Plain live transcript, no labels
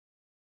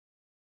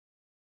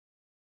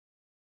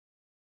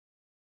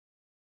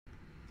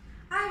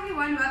Hi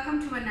everyone,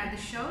 welcome to another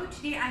show.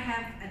 Today I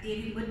have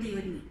Devi Moodley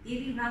with me.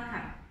 Devi,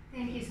 welcome.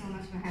 Thank you so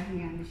much for having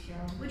me on the show.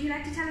 Would you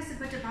like to tell us a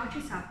bit about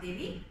yourself,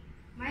 Devi?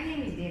 My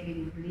name is Devi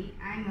Moodley.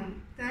 I'm a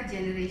third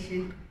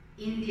generation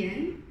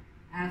Indian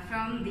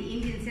from the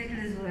Indian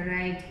settlers who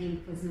arrived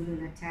in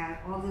KwaZulu-Natal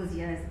all those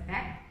years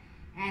back.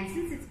 And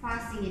since it's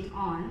passing it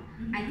on,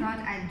 I thought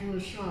I'd do a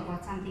show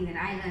about something that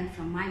I learned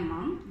from my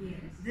mom.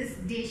 Yes. This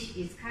dish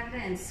is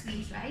kadala and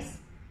sweet rice.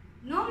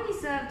 Normally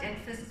served at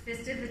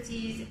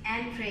festivities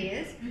and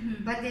prayers,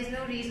 but there's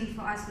no reason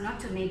for us not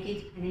to make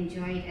it and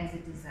enjoy it as a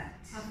dessert.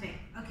 Perfect.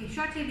 Okay,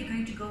 shortly we're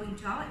going to go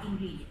into our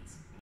ingredients.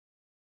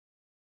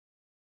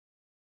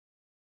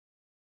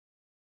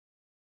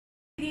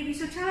 Devi,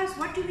 so tell us,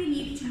 what do we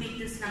need to make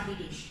this lovely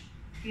dish?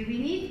 Okay, we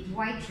need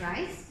white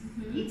rice.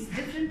 It's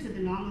different to the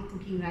normal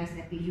cooking rice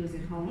that we use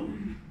at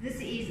home. This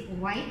is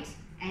white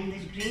and the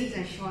grains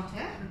are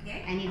shorter,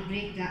 and it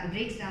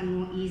breaks down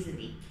more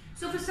easily.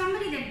 So for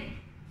somebody that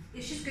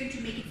is just going to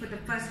make it for the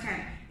first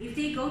time, if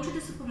they go to the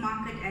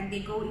supermarket and they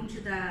go into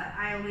the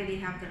aisle where they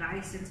have the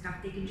rice and stuff,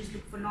 they can just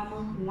look for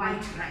normal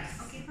white rice.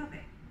 Okay,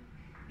 perfect.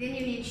 Then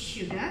you need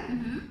sugar,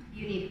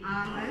 you need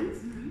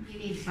almonds, you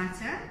need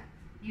butter,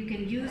 you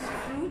can use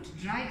fruit,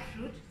 dried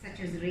fruit such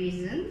as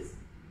raisins,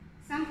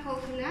 some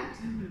coconut,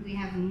 we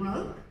have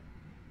milk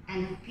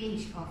and a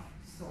pinch of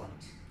salt.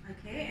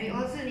 Okay. We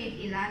also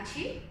need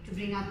ilachi to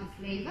bring out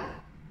the flavor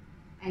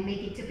and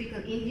make it typical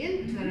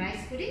Indian to a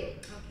rice pudding.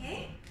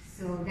 Okay.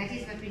 So that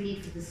is what we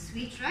need for the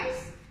sweet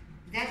rice.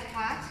 That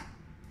part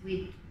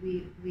we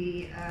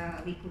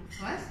cook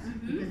first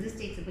because this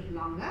takes a bit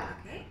longer.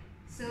 Okay.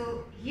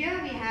 So here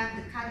we have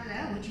the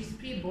kadala, which is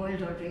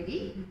pre-boiled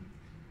already.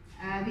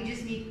 We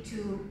just need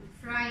to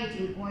fry it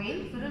in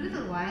oil for a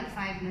little while,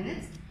 5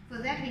 minutes. For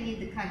that we need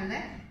the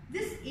kadala.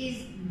 This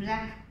is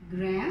black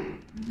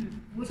gram,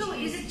 which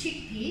is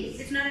chickpeas.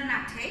 It's not a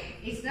nut, eh?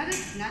 It's not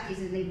a nut,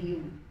 it's a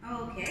legume.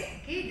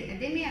 Okay. Okay.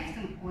 Then we have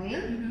some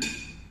oil.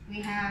 We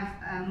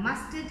have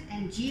mustard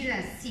and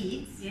jeera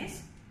seeds.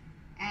 Yes.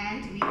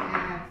 And we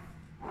have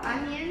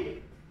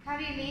onion,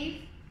 curry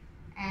leaf,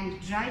 and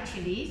dry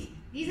chilies.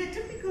 These are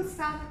typical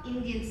South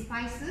Indian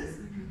spices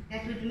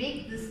that would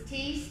make this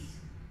taste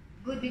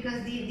good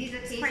because these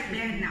are tasty. It's quite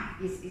bland now.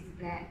 It's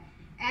bland.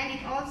 And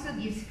it also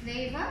gives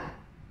flavor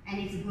and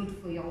it's good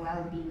for your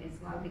well-being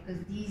as well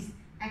because these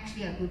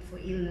actually are good for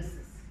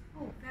illnesses.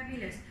 Oh,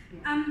 fabulous.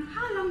 Yeah.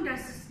 How long does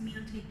this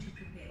meal take to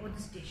prepare, or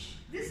this dish?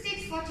 This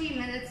takes 40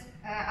 minutes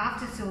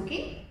after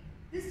soaking.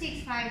 This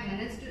takes 5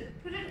 minutes. To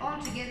put it all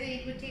together,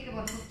 it would take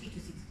about 50 to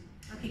 60.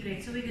 Okay,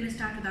 great. So we're going to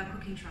start with our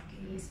cooking shortly.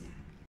 Yes, ma'am.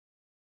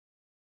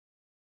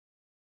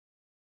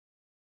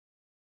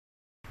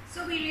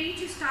 So we're ready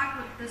to start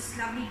with this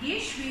lovely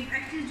dish. We've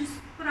actually just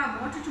put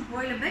our water to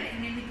boil a bit,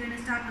 and then we're going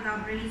to start with our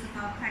braise of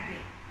our kadla.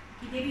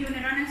 Okay, Devi, you want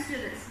to run us through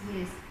this?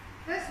 Yes.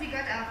 First we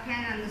got our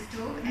pan on the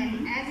stove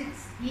and as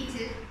it's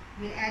heated,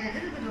 we'll add a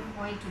little bit of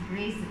oil to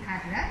braise the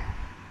kadala.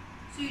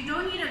 So you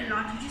don't need a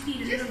lot, you just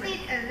need a little bit. Just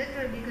need a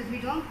little because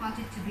we don't want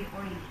it to be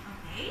oily.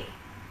 Okay.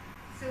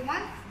 So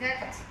once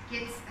that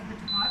gets a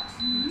bit hot,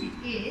 which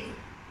it is,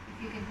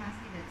 if you can pass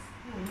me that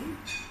spoon,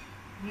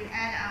 we'll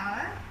add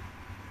our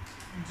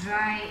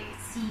dry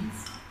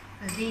seeds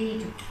because they need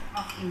to cook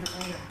off in the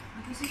oil.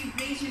 Okay, so you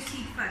braise your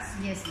seed first?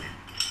 Yes, ma'am.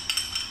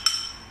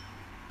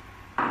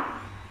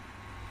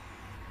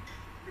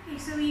 Okay,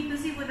 so we're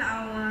busy with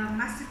our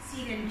mustard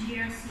seed and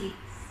jeera seeds.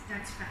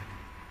 That's right.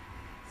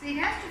 So it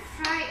has to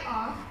fry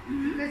off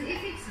because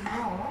if it's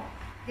raw,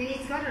 then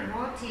it's got a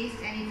raw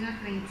taste and it's not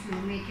going to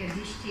make your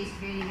dish taste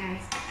very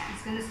nice.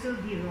 It's going to still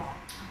be raw.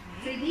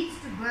 Okay. So it needs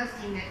to burst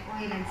in that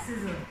oil and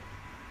sizzle.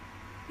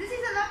 This is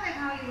a lot like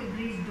how you would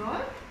braise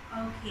dal.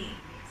 Okay.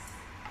 Yes.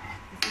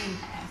 The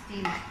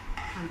same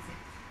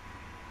concept.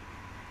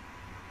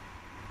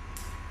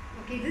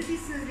 Okay, this is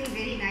sizzling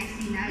very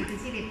nicely now. You can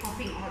see they're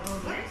popping all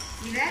over.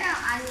 We'll add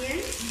our onion,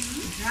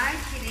 dry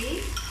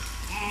chili,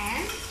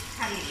 and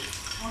curry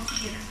all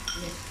together.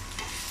 Yes.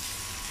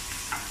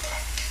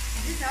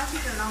 And this helps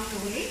it along the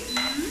way.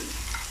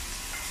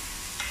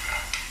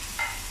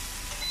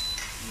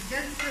 It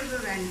does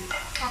sizzle and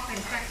pop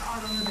and crack all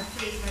over the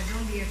place, but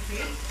don't be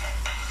afraid.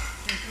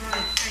 It's all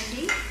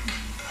exciting.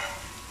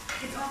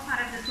 It's all part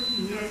of the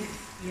cooking process.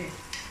 Yes.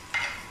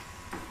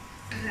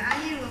 So the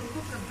onion will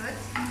cook a bit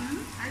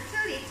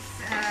until it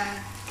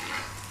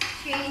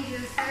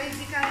changes, so it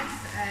becomes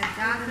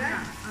darker.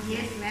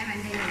 Yes, ma'am,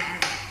 and then we'll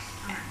add it.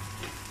 Alright.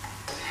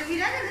 So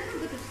we'll add a little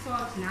bit of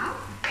salt now.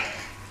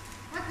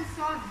 What the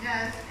salt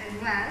does as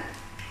well,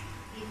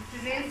 it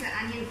prevents the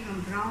onion from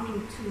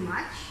browning too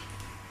much.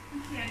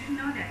 Okay, I didn't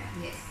know that.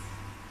 Yes.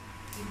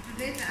 It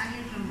prevents the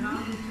onion from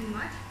browning too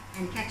much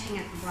and catching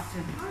at the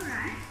bottom.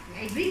 Alright.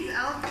 Yeah, it brings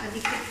out the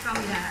liquid from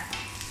the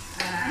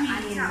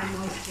onion and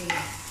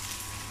moisture.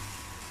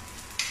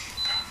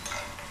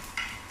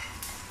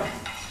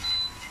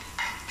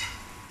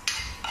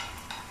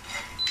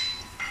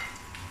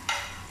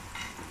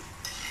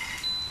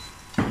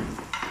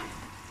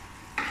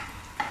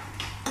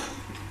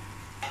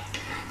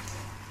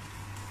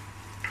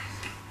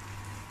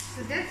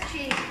 So that's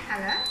changed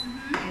color,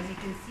 as you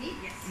can see.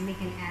 Yes. And we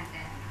can add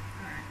that.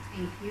 Alright.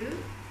 Thank you.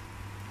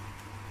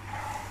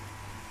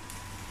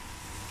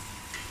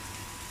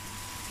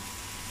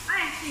 I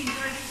actually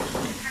enjoy this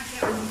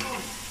Kadala on the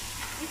phone.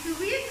 It's a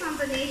weird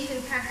combination,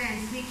 Kadala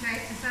and sweet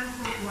rice, to some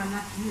folk who are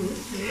not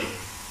used to it.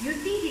 You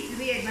think it's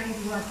weird, but it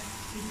works.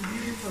 It's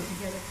beautiful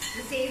together,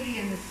 the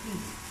savory and the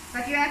sweet.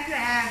 But you have to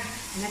have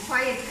an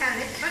acquired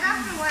palate, but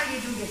after a while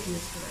you do get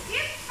used to it.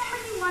 If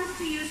somebody wants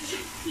to use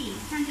chickpea,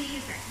 can they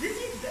use that? This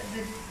is the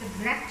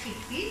black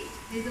chickpea.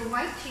 There's a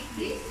white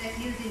chickpea that's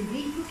used in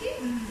Greek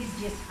cooking. It's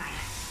just fine.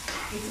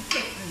 It's a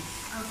preference.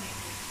 Okay.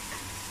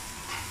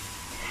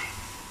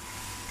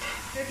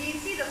 So you can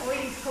see the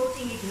oil is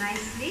coating it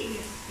nicely.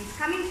 Yes. It's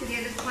coming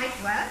together quite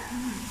well,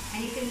 and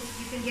you can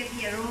get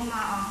the aroma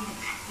of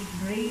it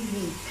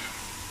braising.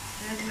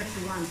 That's what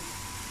you want.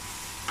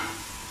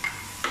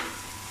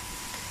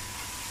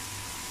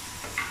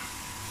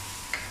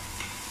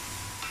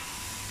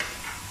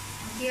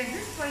 Okay, at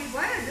this point,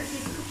 while this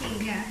is cooking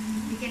here,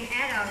 we can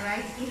add our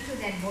rice into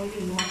that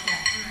boiling water.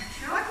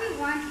 What we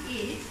want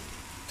is,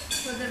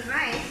 for the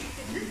rice,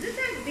 this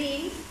has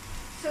been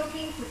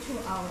soaking for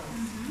 2 hours,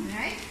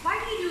 right? Why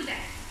do you do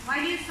that? Why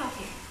do you soak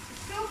it?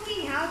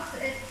 Soaking helps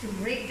it to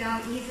break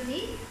down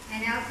easily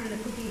and helps in the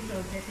cooking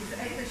process. It's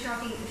a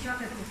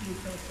shorter cooking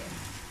process.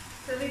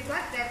 So we've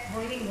got that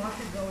boiling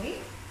water going.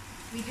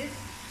 We just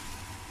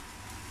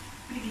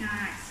Put it in our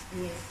rice.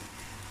 yes.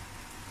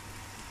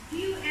 Do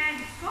you add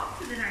salt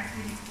to the rice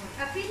when it's boiled?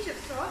 A pinch of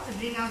salt to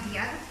bring out the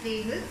other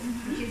flavors,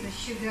 which is the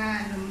sugar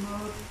and the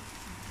milk.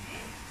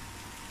 Okay.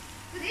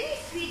 With any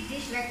sweet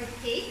dish like the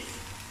cakes,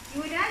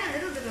 you would add a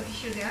little bit of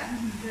sugar,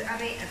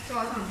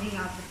 salt to bring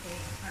out the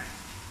flavor. Alright.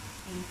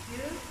 Thank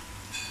you.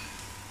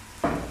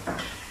 A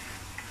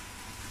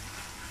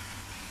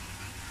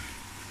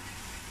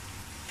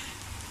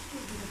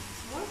little bit of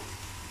salt.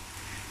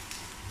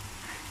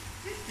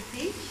 Just a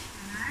pinch.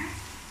 Alright.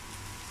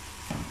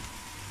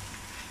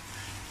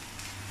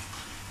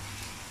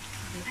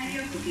 And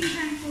your cooking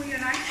time for your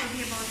rice will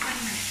be about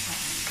 20 minutes.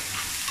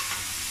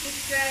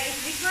 It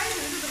requires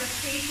a little bit of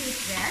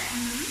patience there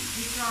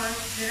because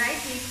the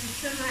rice needs to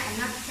simmer and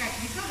not catch.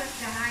 Because of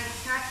the high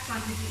starch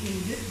quantity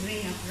in this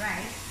grain of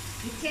rice,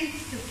 it tends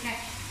to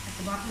catch at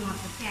the bottom of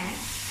the pan,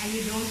 and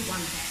you don't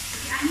want that.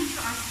 Okay, I need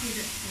to ask you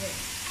this.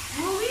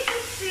 Will we be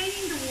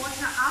straining the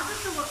water out of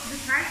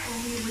this rice, or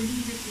we will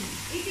leave it in?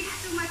 If it's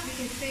too much, we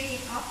can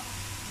strain it off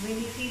when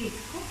we feel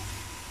it's cooked,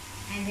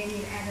 and then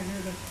we'll add a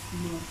little bit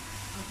more.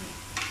 Okay.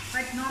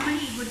 But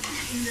normally it would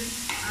cook in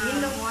this In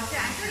the water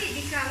until it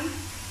becomes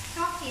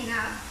soft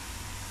enough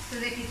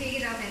so that you take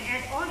it out and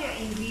add all your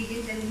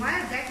ingredients, and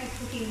while that is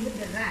cooking with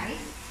the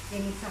rice,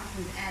 then it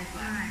softens as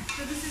well. Alright,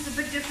 so this is a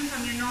bit different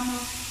from your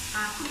normal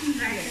cooking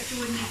rice that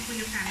you would make for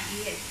your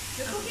family. Yes.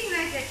 The cooking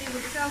rice that you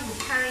would serve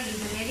with curry is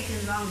an American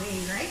long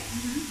grain rice.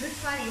 This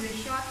one is a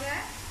shorter,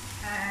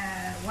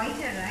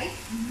 whiter rice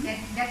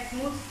that's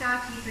more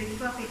starchy, so it's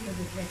perfect for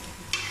this recipe.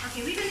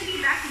 Okay, we're going to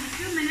be back in a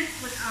few minutes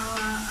with our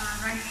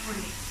rice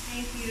boiling.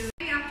 Thank you.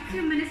 After a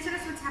few minutes, tell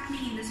us what's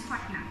happening in this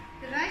pot now.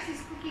 The rice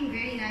is cooking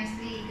very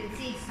nicely. You can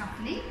see it's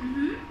softening.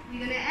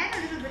 We're going to add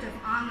a little bit of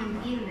almond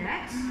in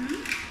that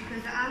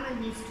because the almond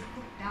needs to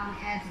cook down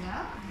as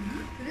well.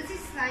 So this is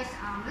sliced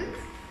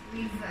almonds.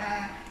 We've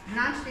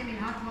blanched them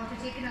in hot water,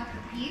 taken off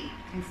the peel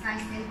and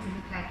sliced them to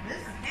look like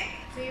this. Okay.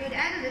 So you would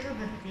add a little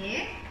bit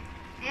there,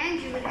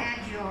 and you would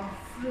add your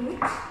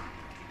fruit,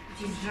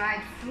 which is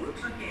dried fruit.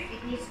 Okay.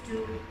 It needs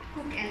to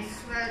cook and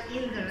swirl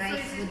in the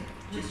rice. So is it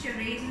just your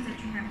raisins that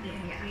you have there?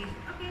 Yeah. Raisins.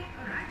 Okay,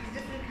 alright. There's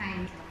different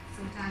kinds of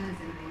sultanas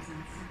and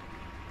raisins.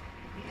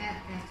 We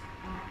add that.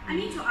 I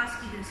need to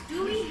ask you this.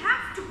 Do we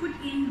have to put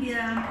in the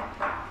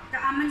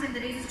almonds and the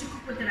raisins to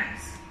cook with the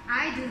rice?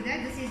 I do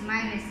that. This is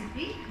my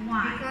recipe.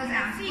 Why? Because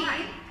I feel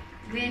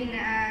when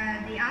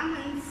the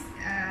almonds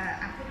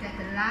are put at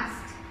the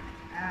last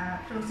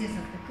process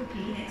of the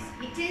cooking,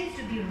 it tends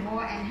to be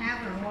raw and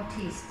have a raw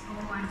taste.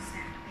 Oh, I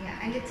understand.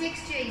 Yeah, and the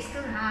texture is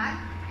still hard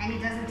and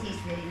it doesn't taste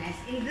very nice.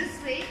 In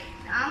this way,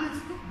 the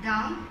almonds cook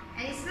down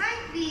and it's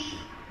like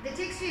the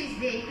texture is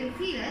there. You can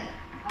feel it,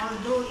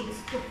 although it's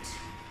cooked.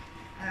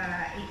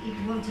 It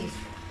won't taste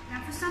good.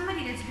 Now, for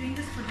somebody that's doing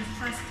this for the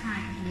first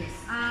time, yes.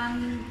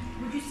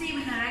 Would you say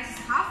when the rice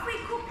is halfway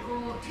cooked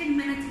or 10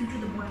 minutes into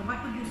the boil? What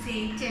would you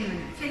say? 10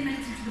 minutes. 10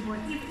 minutes into the boil,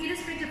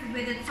 irrespective of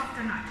whether it's soft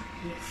or not.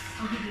 Yes.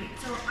 Okay, great.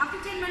 So after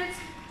 10 minutes,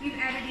 we've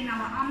added in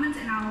our almonds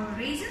and our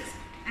raisins,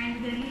 and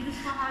we're going to leave this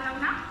for how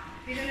long now?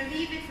 We're going to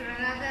leave it for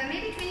another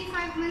maybe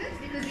 25 minutes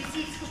because we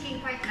see it's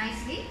cooking quite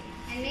nicely,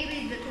 and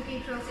maybe the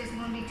cooking process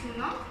won't be too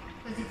long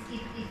because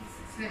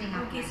it's sweating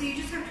up. Okay, so you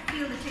just have to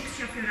feel the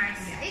texture of your rice.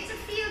 Yeah, it's a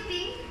feel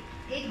thing.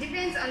 It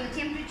depends on the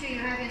temperature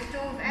you have your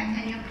stove at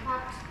and your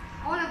pot.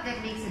 All of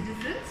that makes a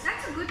difference.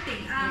 That's a good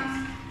thing.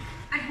 Yes.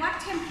 At what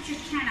temperature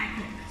can I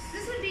cook this?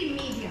 This would be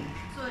medium.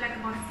 So like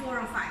about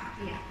 4 or 5.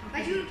 Yeah. Okay.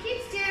 But you'll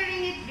keep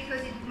stirring it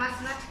because it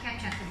must not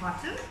catch at the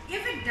bottom. If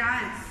it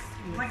does,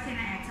 what can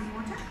I add? Some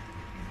water?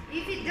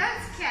 If it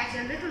does catch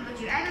a little bit,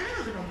 you add a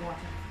little bit of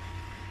water.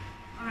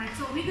 Alright,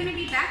 so we're going to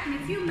be back in a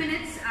few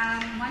minutes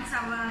once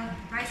our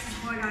rice is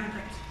boiled out a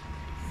bit.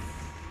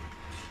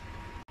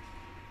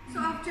 So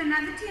after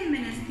another 10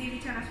 minutes, Devi,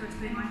 tell us what's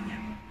going on here.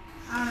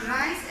 Our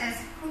rice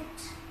has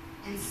cooked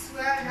and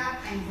swelled up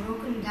and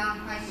broken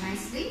down quite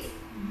nicely.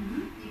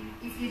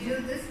 If you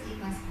do this, it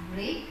must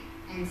break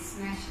and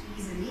smash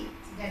easily.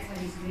 So that's what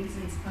it's doing,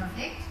 so it's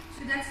perfect.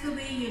 So that's the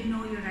way you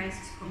know your rice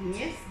is cooked.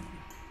 Yes.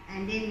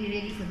 And then we're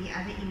ready for the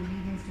other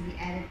ingredients to be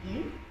added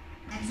in.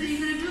 And so you're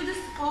going to do this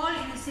all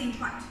in the same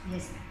pot?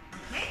 Yes,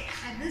 ma'am. Okay.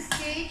 At this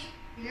stage,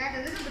 we'll add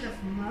a little bit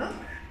of milk.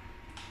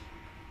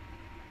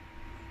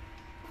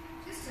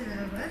 Just a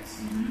little bit.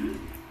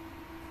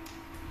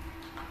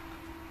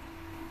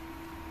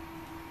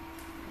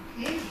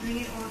 Okay, bring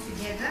it all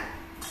together.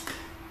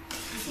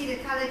 You see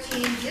the color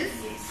changes?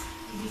 Yes.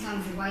 It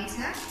becomes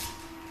whiter.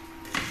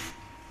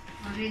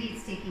 Already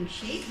it's taking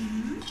shape.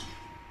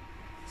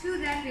 To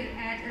that we'll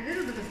add a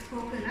little bit of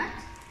coconut.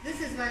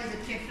 This is what is a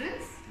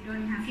preference. You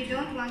don't have If you to.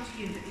 don't want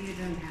to, you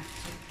don't have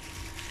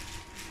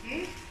to.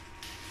 Okay.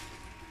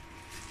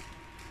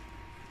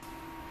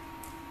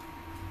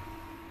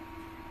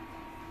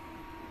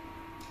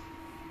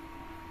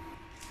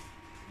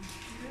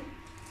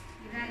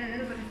 We'll add a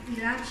little bit of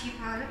ilachi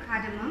powder,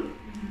 cardamom.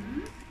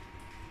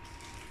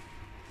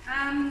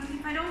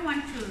 If I don't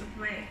want to,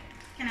 wait,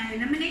 can I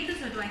eliminate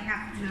this or do I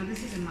have to? No,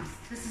 this is a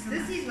must. This is a This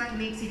must. is what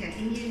makes it an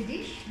Indian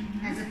dish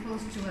as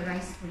opposed to a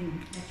rice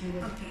pudding that you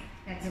would. Okay.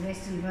 That's a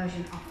Western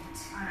version of it.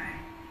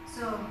 Alright.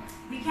 So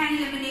we can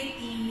eliminate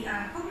the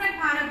coconut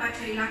powder,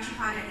 but your ilachi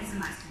powder is a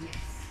must.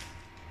 Yes.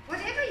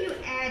 Whatever you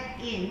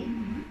add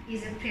in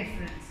is a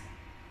preference.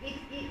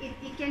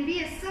 It can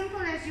be as simple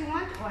as you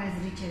want or as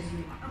rich as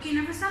you want. Okay,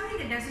 now for somebody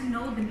that doesn't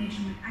know the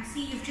measurement, I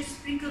see you've just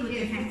sprinkled with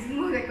your Yes, hands. it's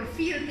more like a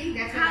feel thing.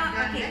 That's what I've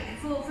done. Okay,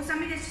 for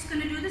somebody that's just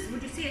going to do this,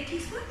 would you say a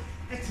teaspoon?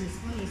 A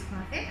teaspoon is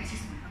perfect. A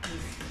teaspoon, okay.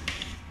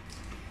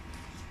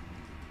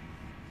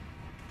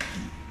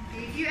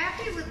 Okay, if you're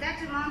happy with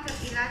that amount of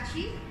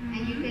ilachi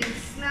and you can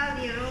smell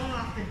the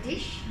aroma of the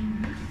dish,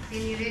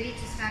 then you're ready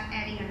to start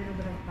adding a little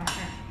bit of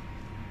butter.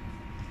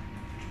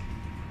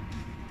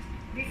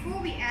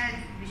 Before we add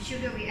the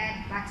sugar, we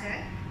add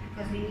butter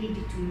because we need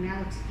it to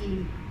melt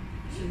into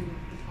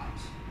the pot.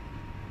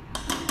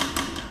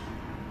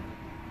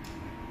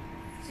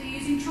 So you're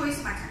using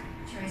choice butter.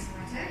 Choice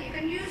butter. You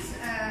can use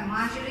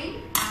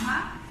margarine.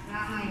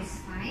 Rama is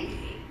fine.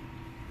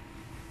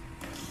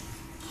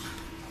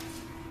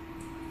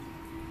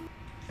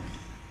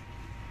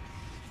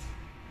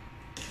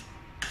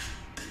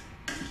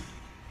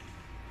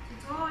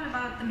 It's all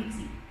about the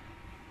mixing.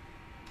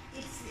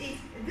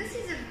 This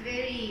is a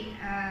very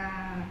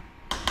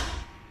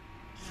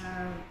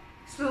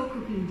slow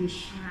cooking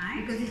dish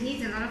because it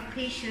needs a lot of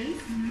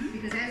patience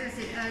because as I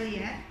said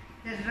earlier,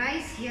 the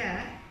rice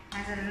here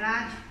has a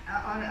large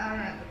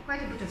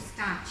quite a bit of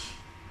starch.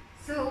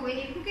 So when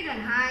you cook it on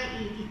high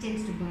heat, it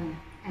tends to burn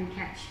and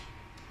catch.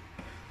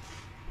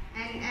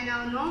 And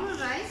our normal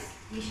rice,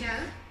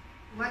 Michelle,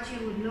 what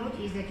you would note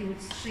is that you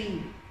would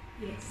strain.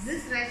 Yes.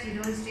 This rice you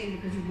don't strain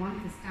because you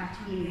want the starch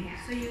in here.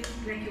 So you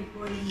like you're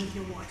boiling with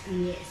your water.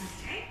 Yes.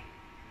 Okay.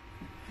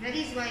 That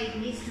is why it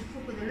needs to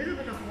cook with a little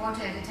bit of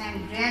water at a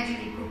time,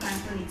 gradually cook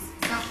until it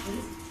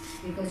softens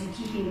because you're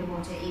keeping the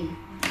water in.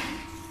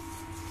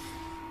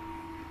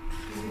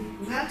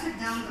 We've melted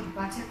down the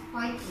butter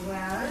quite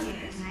well,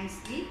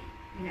 nicely.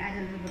 We'll add a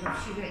little bit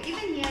of sugar.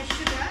 Even here,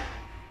 sugar,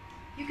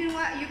 you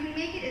can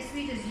make it as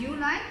sweet as you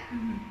like,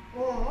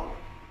 or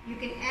you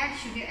can add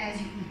sugar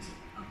as you eat it.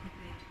 Okay,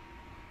 great.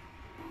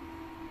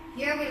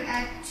 Here we'll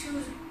add two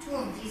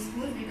of these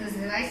spoons because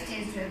the rice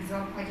tends to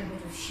absorb quite a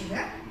bit of sugar.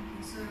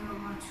 Okay, so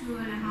about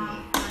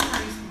 2.5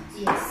 curry spoons.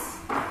 Yes.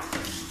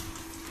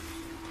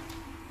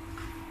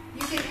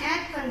 You can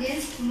add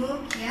condensed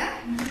milk here.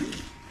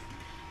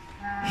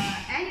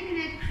 And you can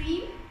add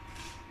cream.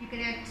 You can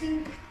add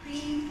tinned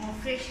cream or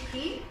fresh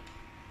cream,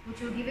 which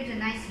will give it a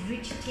nice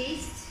rich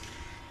taste.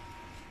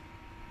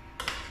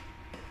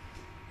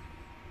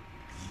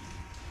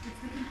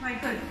 It's looking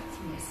quite good.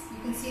 Yes, you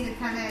can see the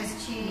color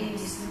has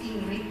changed. It's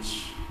looking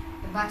rich.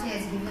 The butter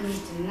has given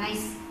it a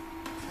nice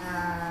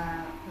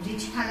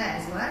rich color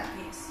as well.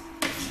 Yes.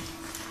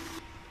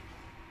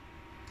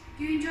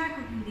 Do you enjoy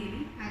cooking,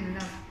 Devi? I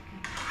love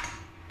cooking.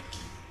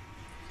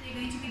 So you're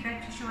going to be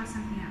back to show us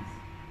something else?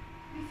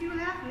 If you will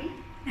have me.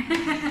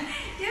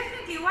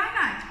 Definitely, why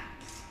not?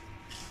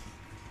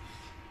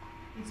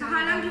 It's So all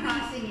how long about do we-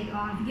 passing it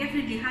on?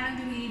 Definitely, how long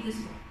do we leave this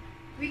for?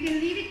 We can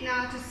leave it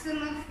now to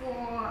simmer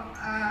for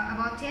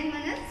about 10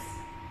 minutes.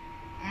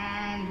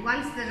 And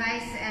once the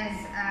rice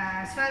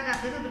has swelled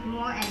up a little bit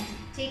more and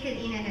taken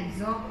in and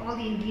absorbed all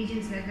the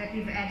ingredients that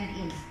we've added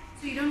in.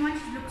 So you don't want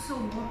it to look so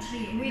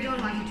watery. We don't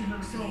want it to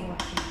look so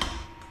watery.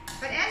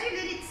 But as you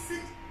let it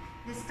sit,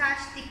 the starch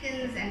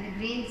thickens and the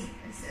grains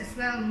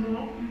swell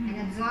more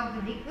and absorb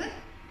the liquid,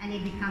 and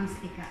it becomes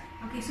thicker.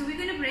 Okay, so we're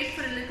going to break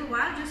for a little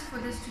while just for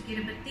this to get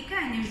a bit thicker,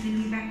 and then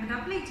we'll be back with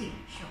our plating.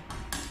 Sure.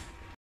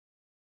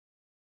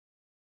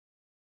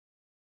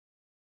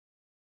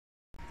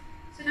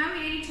 So now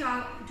we're ready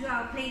to do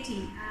our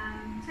plating.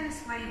 Tell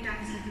us why you've done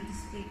this little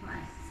display for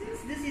us.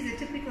 Since this is a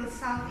typical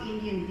South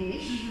Indian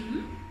dish,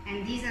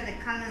 and these are the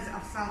colors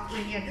of South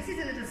India, this is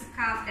a little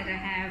scarf that I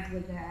have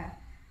with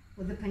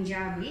the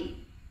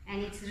Punjabi,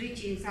 and it's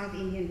rich in South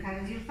Indian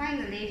colors. You'll find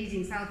the ladies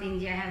in South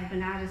India have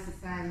Banaras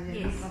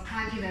sarees or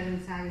Kanjivaram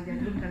sarees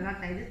that look a lot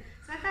like this.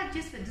 So I thought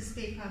just for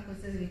display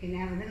purposes we can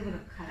have a little bit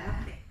of color.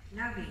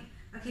 Lovely.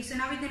 Okay, so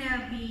now we're going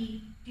to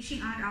be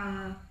dishing out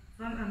our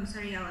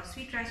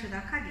sweet rice with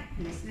our kadla.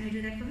 Yes. You're going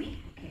to do that for me?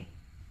 Okay.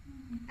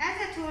 As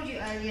I told you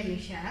earlier,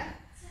 Nisha,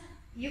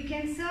 you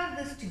can serve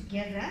this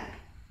together.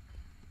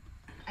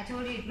 I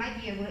told you it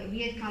might be a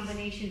weird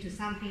combination to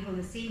some people,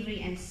 the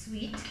savory and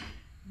sweet,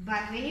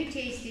 but when you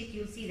taste it,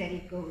 you'll see that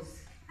it goes.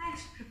 I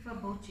actually prefer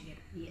both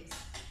together. Yes.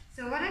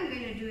 So what I'm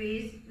going to do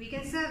is, we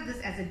can serve this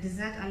as a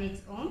dessert on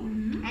its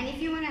own, and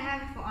if you want to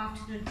have it for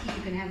afternoon tea,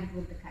 you can have it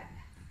with the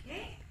kadla.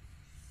 Okay.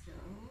 So,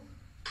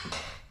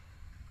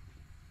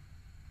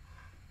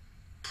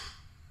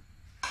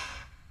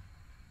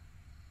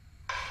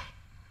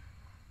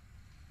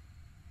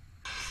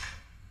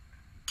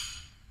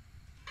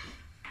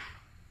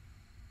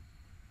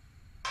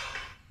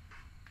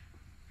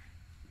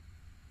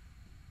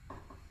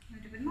 A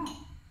little bit more.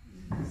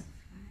 that's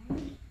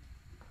fine.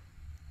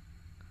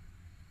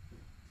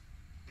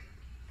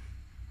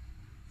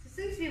 So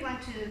since we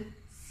want to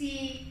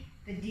see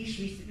the dish,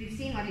 we've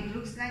seen what it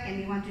looks like and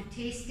we want to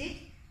taste it.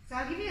 So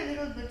I'll give you a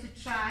little bit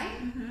to try,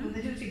 with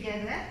the two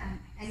together,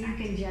 and you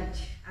can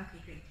judge. Okay,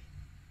 great.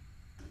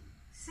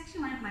 This is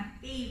actually one of my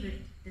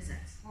favorite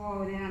desserts.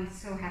 Oh, then I'm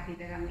so happy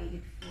that I made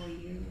it for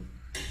you.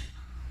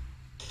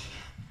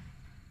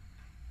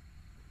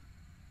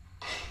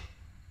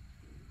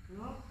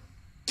 Go.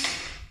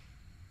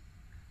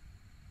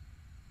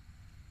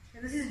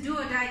 So this is do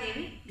or die,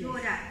 Devi. Do or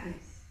die.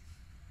 Yes.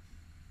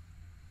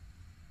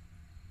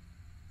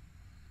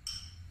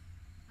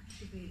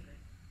 Actually very good.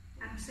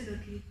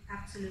 Absolutely,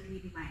 absolutely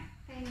divine.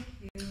 Thank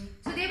you.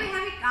 So there we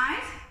have it,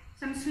 guys.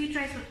 Some sweet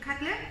rice with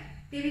cutlet.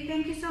 Devi,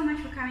 thank you so much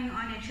for coming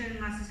on and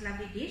showing us this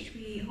lovely dish.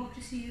 We hope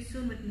to see you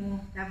soon with more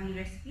lovely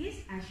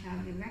recipes. I shall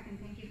be back, and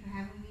thank you for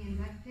having me, and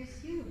God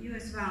bless you. You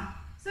as well.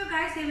 So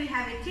guys, there we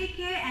have it. Take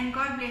care and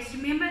God bless.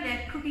 Remember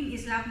that cooking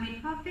is love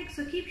made perfect.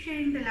 So keep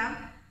sharing the love.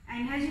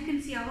 And as you can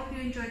see, I hope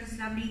you enjoyed this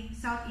lovely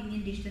South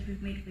Indian dish that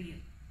we've made for you.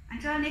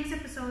 Until our next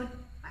episode.